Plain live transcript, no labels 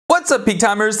What's up, Peak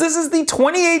Timers? This is the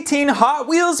 2018 Hot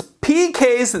Wheels P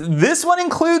case. This one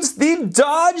includes the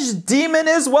Dodge Demon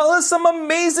as well as some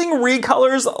amazing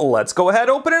recolors. Let's go ahead,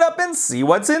 open it up and see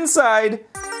what's inside.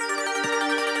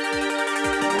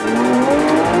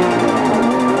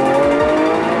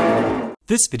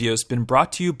 This video has been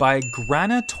brought to you by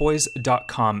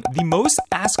granatoys.com. The most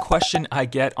asked question I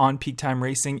get on Peak Time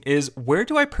Racing is, where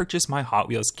do I purchase my Hot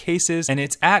Wheels cases? And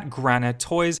it's at Grana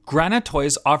Toys. Grana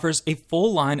Toys offers a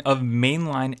full line of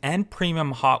mainline and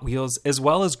premium Hot Wheels, as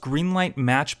well as Greenlight,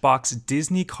 Matchbox,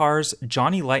 Disney cars,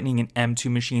 Johnny Lightning, and M2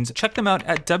 machines. Check them out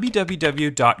at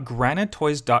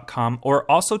www.granatoys.com or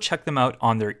also check them out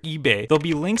on their eBay. There'll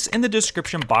be links in the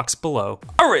description box below.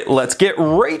 All right, let's get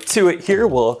right to it here.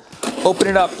 We'll open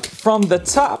it up from the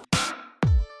top.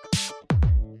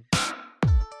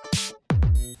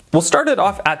 We'll start it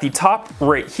off at the top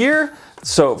right here.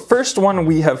 So first one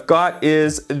we have got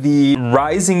is the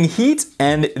Rising Heat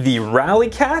and the Rally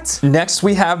Cat. Next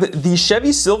we have the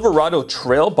Chevy Silverado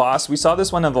Trail Boss. We saw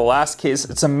this one in the last case.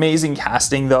 It's amazing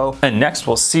casting though. And next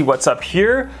we'll see what's up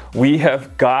here. We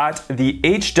have got the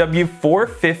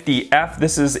HW450F.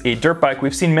 This is a dirt bike.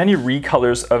 We've seen many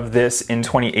recolors of this in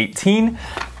 2018.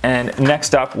 And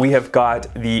next up we have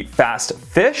got the Fast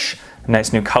Fish.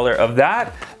 Nice new color of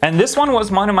that. And this one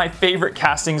was one of my favorite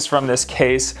castings from this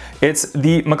case. It's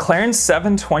the McLaren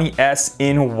 720S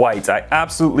in white. I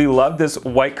absolutely love this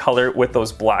white color with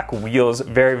those black wheels.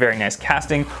 Very, very nice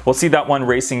casting. We'll see that one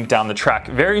racing down the track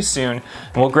very soon. And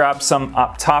we'll grab some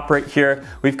up top right here.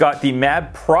 We've got the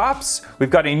Mad Props. We've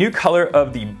got a new color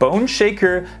of the Bone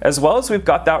Shaker, as well as we've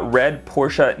got that red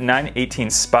Porsche 918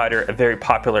 Spyder, a very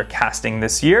popular casting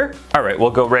this year. All right, we'll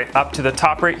go right up to the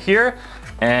top right here.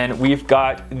 And we've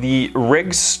got the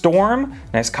Rig Storm,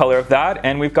 nice color of that.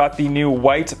 And we've got the new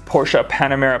white Porsche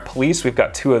Panamera Police. We've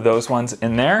got two of those ones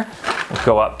in there. We'll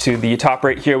go up to the top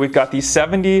right here. We've got the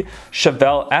 70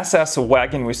 Chevelle SS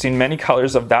Wagon. We've seen many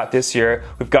colors of that this year.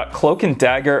 We've got Cloak and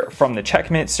Dagger from the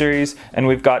Checkmate series, and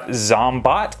we've got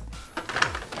Zombot.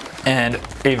 And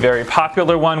a very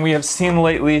popular one we have seen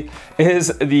lately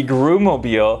is the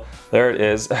Grumobile. There it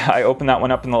is. I opened that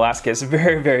one up in the last case.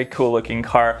 Very, very cool looking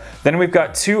car. Then we've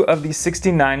got two of the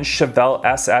 69 Chevelle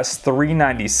SS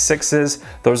 396s.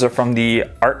 Those are from the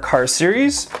Art Car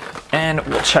series. And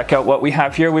we'll check out what we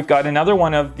have here. We've got another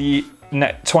one of the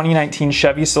 2019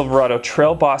 Chevy Silverado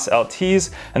Trail Boss LTs,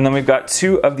 and then we've got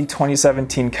two of the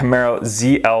 2017 Camaro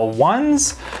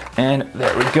ZL1s, and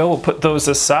there we go. We'll put those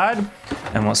aside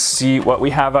and we'll see what we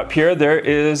have up here. There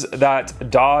is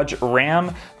that Dodge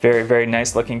Ram, very, very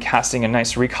nice looking casting, a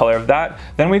nice recolor of that.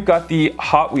 Then we've got the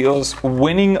Hot Wheels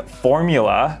Winning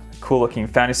Formula, cool looking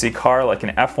fantasy car, like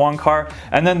an F1 car.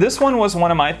 And then this one was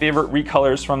one of my favorite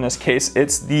recolors from this case.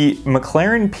 It's the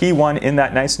McLaren P1 in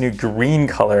that nice new green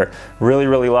color. Really,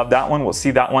 really love that one. We'll see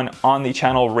that one on the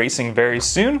channel racing very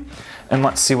soon. And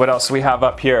let's see what else we have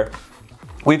up here.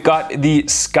 We've got the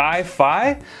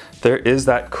Sky-Fi. There is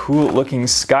that cool looking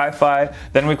Sky-Fi.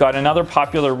 Then we've got another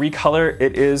popular recolor.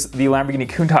 It is the Lamborghini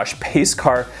Countach pace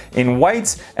car in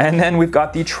white. And then we've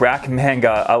got the Track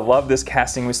Manga. I love this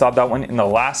casting. We saw that one in the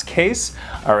last case.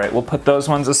 All right, we'll put those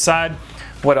ones aside.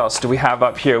 What else do we have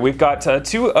up here? We've got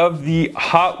two of the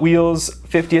Hot Wheels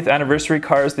 50th anniversary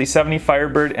cars, the 70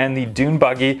 Firebird and the Dune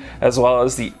Buggy, as well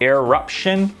as the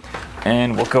Eruption.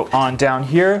 And we'll go on down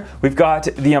here. We've got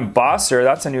the Embosser.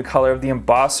 That's a new color of the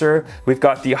Embosser. We've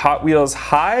got the Hot Wheels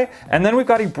High, and then we've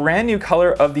got a brand new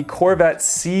color of the Corvette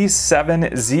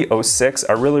C7Z06.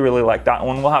 I really, really like that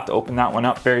one. We'll have to open that one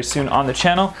up very soon on the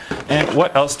channel. And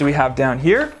what else do we have down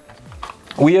here?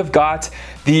 We have got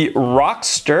the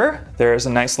Rockster. There's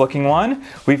a nice looking one.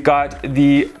 We've got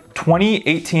the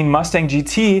 2018 Mustang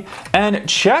GT, and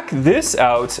check this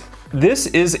out. This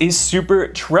is a Super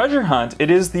Treasure Hunt.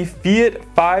 It is the Fiat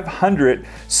 500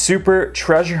 Super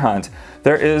Treasure Hunt.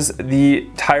 There is the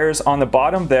tires on the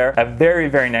bottom there, a very,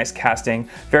 very nice casting.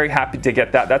 Very happy to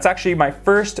get that. That's actually my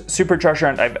first Super Treasure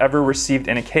Hunt I've ever received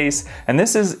in a case, and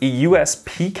this is a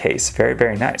USP case. Very,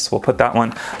 very nice. We'll put that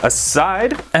one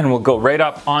aside, and we'll go right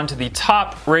up onto the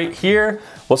top right here.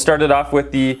 We'll start it off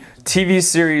with the TV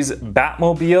series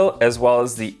Batmobile, as well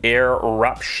as the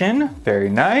Eruption. Very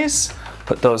nice.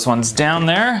 Put those ones down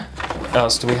there. What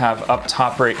else do we have up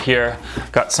top right here?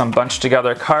 Got some bunched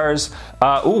together cars.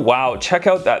 Oh wow, check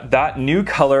out that new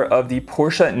color of the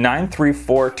Porsche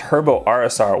 934 Turbo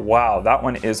RSR. Wow, that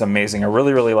one is amazing. I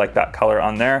really, really like that color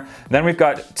on there. Then we've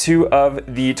got two of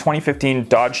the 2015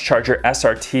 Dodge Charger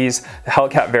SRTs, the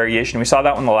Hellcat variation. We saw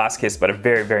that one in the last case, but a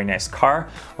very, very nice car.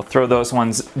 We'll throw those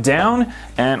ones down.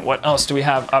 And what else do we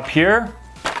have up here?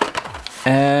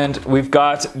 And we've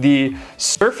got the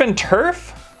Surf and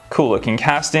Turf. Cool looking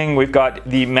casting. We've got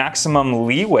the Maximum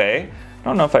Leeway. I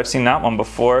don't know if I've seen that one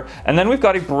before. And then we've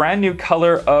got a brand new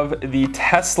color of the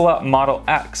Tesla Model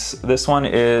X. This one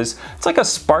is, it's like a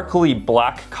sparkly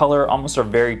black color, almost a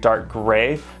very dark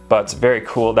gray, but it's very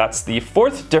cool. That's the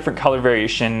 4th different color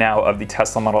variation now of the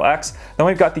Tesla Model X. Then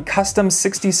we've got the custom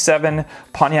 67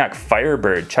 Pontiac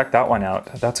Firebird. Check that one out.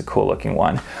 That's a cool looking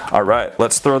one. All right,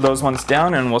 let's throw those ones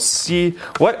down and we'll see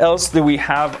what else do we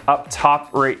have up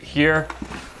top right here.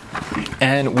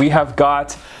 And we have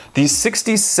got the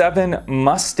 67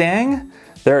 Mustang.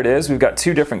 There it is. We've got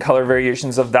 2 different color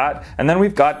variations of that. And then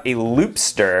we've got a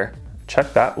Loopster.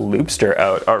 Check that Loopster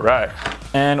out. All right.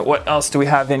 And what else do we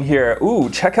have in here? Ooh,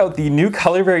 check out the new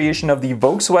color variation of the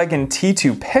Volkswagen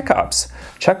T2 pickups.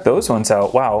 Check those ones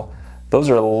out. Wow. Those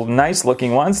are nice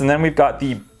looking ones. And then we've got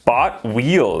the Bot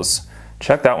Wheels.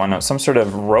 Check that one out. Some sort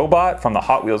of robot from the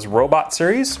Hot Wheels Robot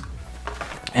series.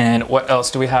 And what else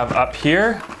do we have up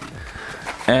here?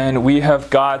 And we have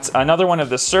got another one of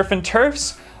the Surf and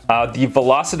Turfs, the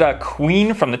Velocita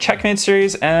Queen from the Checkmate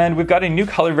series, and we've got a new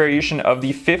color variation of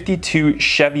the 52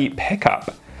 Chevy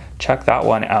pickup. Check that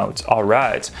one out. All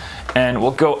right. And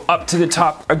we'll go up to the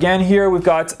top again here. We've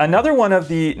got another one of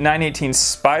the 918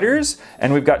 Spyders,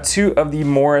 and we've got 2 of the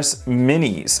Morris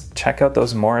Minis. Check out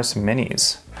those Morris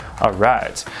Minis. All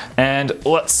right. And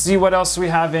let's see what else we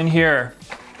have in here.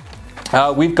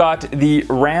 We've got the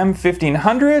Ram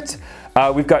 1500.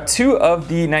 We've got 2 of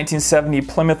the 1970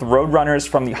 Plymouth Roadrunners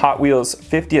from the Hot Wheels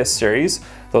 50th series.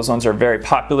 Those ones are very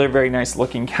popular, very nice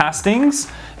looking castings.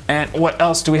 And what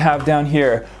else do we have down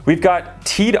here? We've got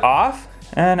Teed Off,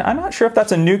 and I'm not sure if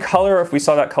that's a new color or if we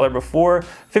saw that color before.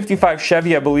 55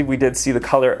 Chevy, I believe we did see the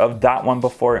color of that one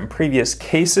before in previous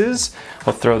cases.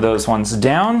 We'll throw those ones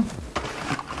down.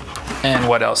 And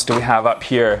what else do we have up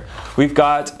here? We've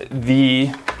got the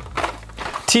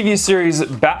TV series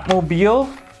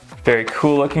Batmobile. Very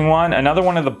cool looking one. Another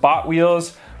one of the Bot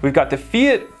Wheels. We've got the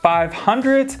Fiat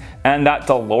 500 and that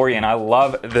DeLorean. I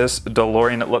love this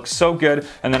DeLorean. It looks so good.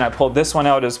 And then I pulled this one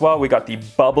out as well. We got the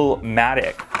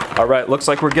Bubble-Matic. All right, looks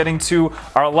like we're getting to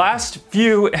our last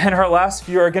few, and our last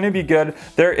few are gonna be good.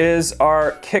 There is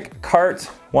our Kick Kart,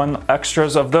 1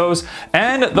 extras of those,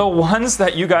 and the ones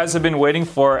that you guys have been waiting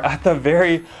for at the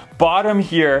very bottom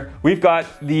here. We've got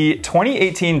the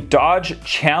 2018 Dodge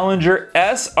Challenger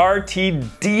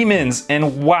SRT Demons,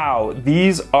 and wow,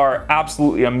 these are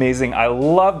absolutely amazing. I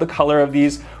love the color of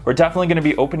these. We're definitely gonna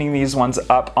be opening these ones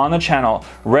up on the channel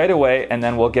right away, and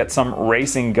then we'll get some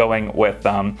racing going with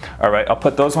them. All right, I'll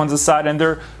put those ones aside, and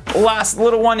their last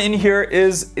little one in here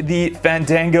is the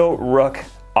Fandango Rook.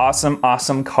 Awesome,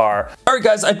 awesome car. All right,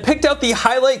 guys, I picked out the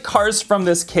highlight cars from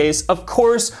this case. Of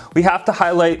course, we have to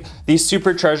highlight the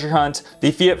Super Treasure Hunt,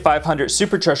 the Fiat 500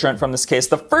 Super Treasure Hunt from this case.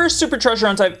 The first Super Treasure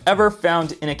Hunt I've ever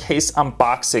found in a case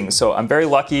unboxing, so I'm very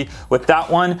lucky with that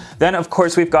one. Then, of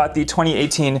course, we've got the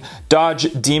 2018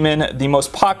 Dodge Demon, the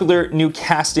most popular new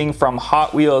casting from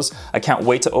Hot Wheels. I can't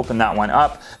wait to open that one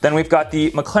up. Then we've got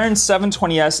the McLaren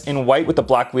 720S in white with the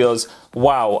black wheels.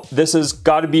 Wow, this has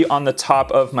got to be on the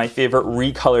top of my favorite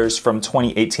recolors from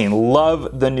 2018.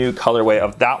 Love the new colorway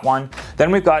of that one.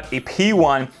 Then we've got a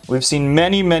P1. We've seen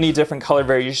many, many different color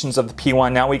variations of the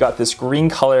P1. Now we got this green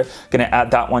color. Gonna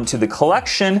add that one to the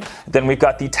collection. Then we've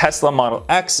got the Tesla Model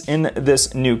X in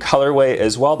this new colorway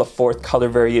as well, the 4th color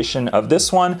variation of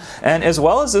this one, and as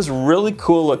well as this really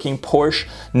cool looking Porsche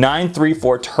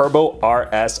 934 Turbo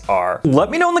RSR. Let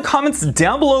me know in the comments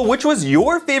down below which was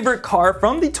your favorite car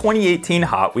from the 2018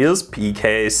 Hot Wheels P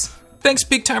case. Thanks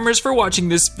big timers for watching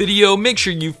this video. Make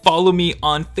sure you follow me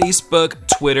on Facebook,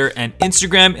 Twitter, and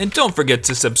Instagram, and don't forget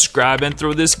to subscribe and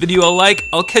throw this video a like.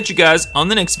 I'll catch you guys on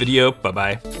the next video. Bye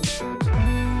bye.